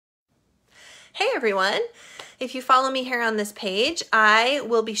Hey everyone. If you follow me here on this page, I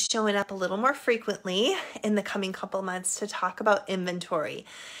will be showing up a little more frequently in the coming couple months to talk about inventory.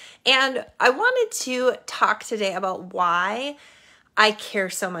 And I wanted to talk today about why I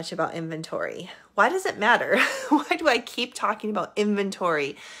care so much about inventory. Why does it matter? Why do I keep talking about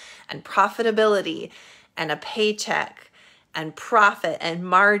inventory and profitability and a paycheck and profit and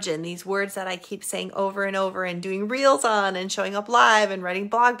margin, these words that I keep saying over and over and doing reels on and showing up live and writing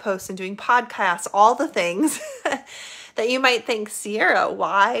blog posts and doing podcasts, all the things that you might think, Sierra,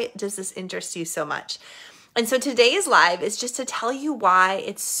 why does this interest you so much? And so today's live is just to tell you why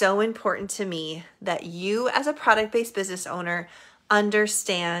it's so important to me that you as a product-based business owner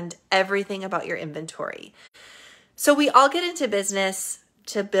understand everything about your inventory. So we all get into business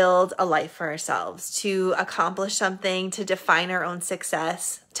to build a life for ourselves, to accomplish something, to define our own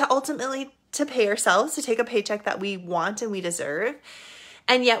success, to ultimately to pay ourselves, to take a paycheck that we want and we deserve.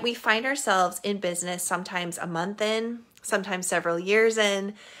 And yet we find ourselves in business sometimes a month in, sometimes several years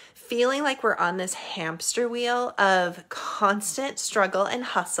in, feeling like we're on this hamster wheel of constant struggle and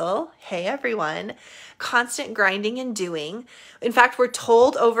hustle. Hey, everyone. Constant grinding and doing. In fact, we're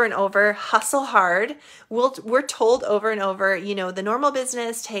told over and over, hustle hard. We're told over and over, the normal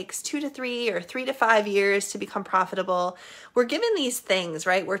business takes 2 to 3 or 3 to 5 years to become profitable. We're given these things,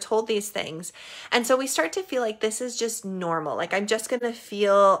 right? We're told these things. And so we start to feel like this is just normal. Like I'm just going to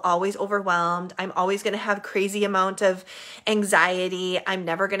feel always overwhelmed. I'm always going to have crazy amount of anxiety. I'm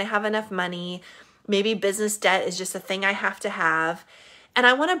never going to have enough money. Maybe business debt is just a thing I have to have. And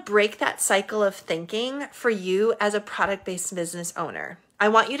I want to break that cycle of thinking for you as a product-based business owner. I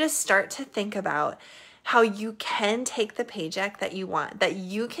want you to start to think about how you can take the paycheck that you want, that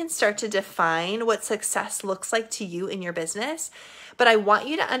you can start to define what success looks like to you in your business. But I want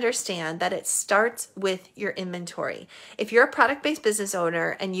you to understand that it starts with your inventory. If you're a product-based business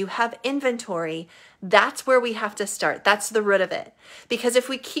owner and you have inventory, that's where we have to start. That's the root of it. Because if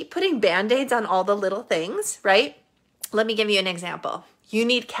we keep putting Band-Aids on all the little things, right? Let me give you an example. You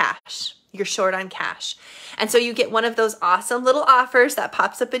need cash. You're short on cash. And so you get one of those awesome little offers that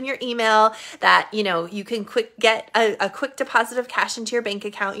pops up in your email that, you can get a quick deposit of cash into your bank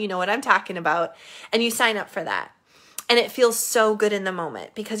account. You know what I'm talking about. And you sign up for that. And it feels so good in the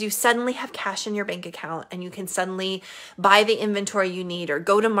moment because you suddenly have cash in your bank account and you can suddenly buy the inventory you need or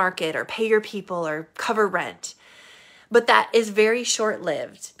go to market or pay your people or cover rent. But that is very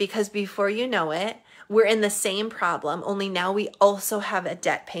short-lived because before you know it, we're in the same problem, only now we also have a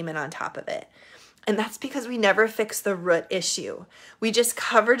debt payment on top of it. And that's because we never fixed the root issue. We just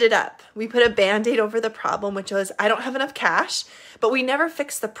covered it up. We put a Band-Aid over the problem, which was, I don't have enough cash, but we never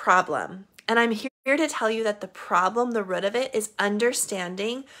fixed the problem. And I'm here to tell you that the problem, the root of it, is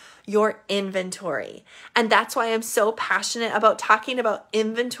understanding your inventory. And that's why I'm so passionate about talking about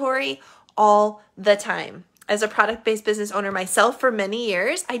inventory all the time. As a product-based business owner myself for many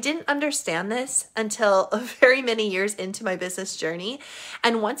years, I didn't understand this until very many years into my business journey.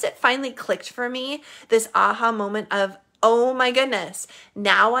 And once it finally clicked for me, this aha moment of, oh my goodness,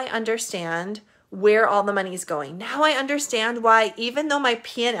 now I understand where all the money is going. Now I understand why, even though my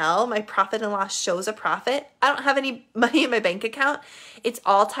P&L, my profit and loss shows a profit, I don't have any money in my bank account. It's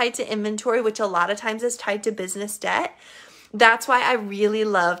all tied to inventory, which a lot of times is tied to business debt. That's why I really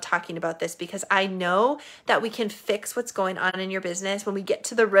love talking about this because I know that we can fix what's going on in your business when we get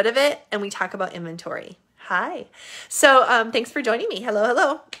to the root of it and we talk about inventory. Hi. So thanks for joining me.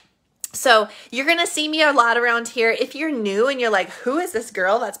 Hello. So you're going to see me a lot around here. If you're new and you're like, who is this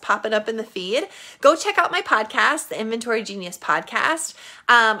girl that's popping up in the feed? Go check out my podcast, the Inventory Genius Podcast.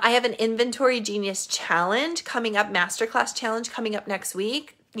 I have an Inventory Genius Challenge coming up, Masterclass Challenge coming up next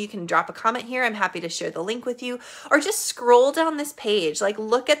week. You can drop a comment here. I'm happy to share the link with you, or just scroll down this page. Like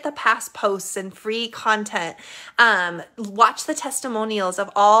look at the past posts and free content. Watch the testimonials of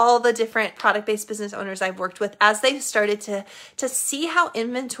all the different product-based business owners I've worked with as they've started to see how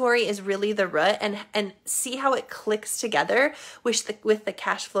inventory is really the root and see how it clicks together with the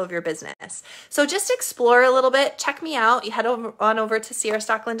cash flow of your business. So just explore a little bit. Check me out. You head on over to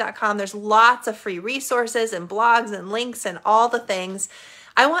sierrastocklin.com. There's lots of free resources and blogs and links and all the things.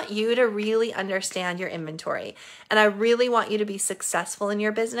 I want you to really understand your inventory, and I really want you to be successful in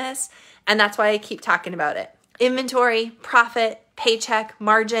your business, and that's why I keep talking about it. Inventory, profit, paycheck,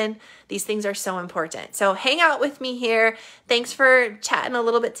 margin, these things are so important. So hang out with me here. Thanks for chatting a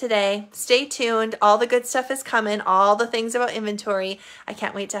little bit today. Stay tuned. All the good stuff is coming, all the things about inventory. I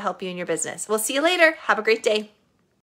can't wait to help you in your business. We'll see you later. Have a great day.